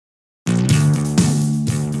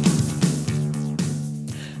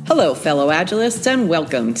Hello, fellow Agilists, and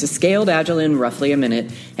welcome to Scaled Agile in Roughly a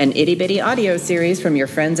Minute, an itty-bitty audio series from your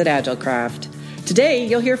friends at AgileCraft. Today,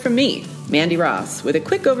 you'll hear from me, Mandy Ross, with a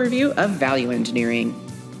quick overview of value engineering.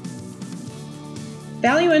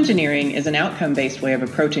 Value engineering is an outcome-based way of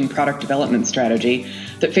approaching product development strategy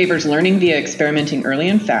that favors learning via experimenting early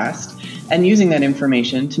and fast, and using that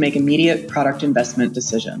information to make immediate product investment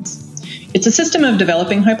decisions. It's a system of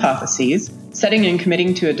developing hypotheses, setting and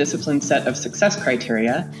committing to a disciplined set of success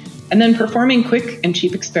criteria, and then performing quick and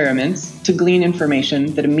cheap experiments to glean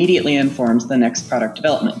information that immediately informs the next product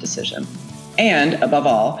development decision. And, above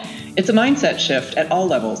all, it's a mindset shift at all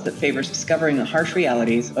levels that favors discovering the harsh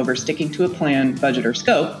realities over sticking to a plan, budget, or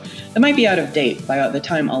scope that might be out of date by the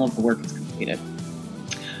time all of the work is completed.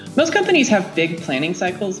 Most companies have big planning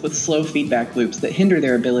cycles with slow feedback loops that hinder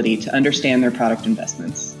their ability to understand their product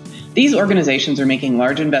investments. These organizations are making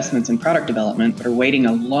large investments in product development but are waiting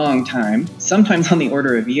a long time, sometimes on the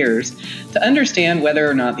order of years, to understand whether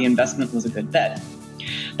or not the investment was a good bet.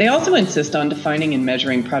 They also insist on defining and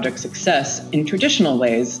measuring project success in traditional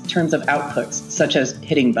ways in terms of outputs, such as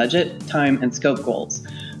hitting budget, time, and scope goals,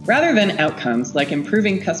 rather than outcomes like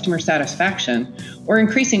improving customer satisfaction or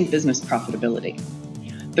increasing business profitability.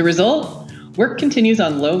 The result? Work continues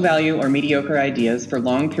on low-value or mediocre ideas for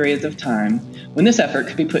long periods of time, when this effort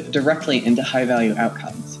could be put directly into high-value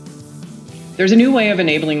outcomes. There's a new way of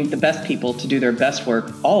enabling the best people to do their best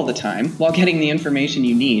work all the time while getting the information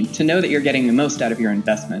you need to know that you're getting the most out of your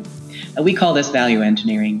investment. And we call this value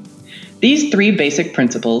engineering. These three basic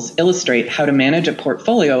principles illustrate how to manage a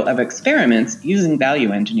portfolio of experiments using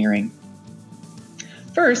value engineering.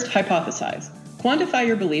 First, hypothesize. Quantify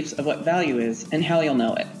your beliefs of what value is and how you'll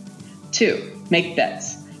know it. 2. Make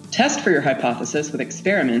bets. Test for your hypothesis with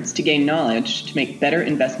experiments to gain knowledge to make better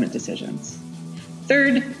investment decisions.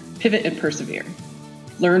 3rd, pivot and persevere.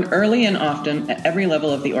 Learn early and often at every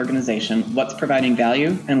level of the organization what's providing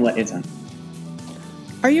value and what isn't.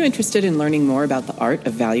 Are you interested in learning more about the art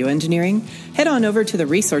of value engineering? Head on over to the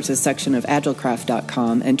resources section of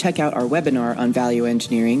agilecraft.com and check out our webinar on value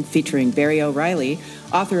engineering featuring Barry O'Reilly,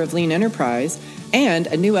 author of Lean Enterprise, and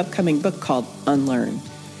a new upcoming book called Unlearn.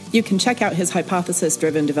 You can check out his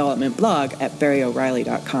hypothesis-driven development blog at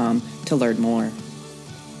barryoreilly.com to learn more.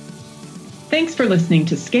 Thanks for listening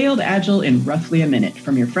to Scaled Agile in Roughly a Minute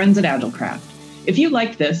from your friends at AgileCraft. If you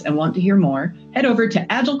liked this and want to hear more, head over to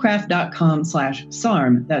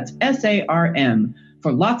agilecraft.com/SARM, that's SARM,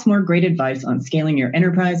 for lots more great advice on scaling your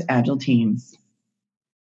enterprise Agile teams.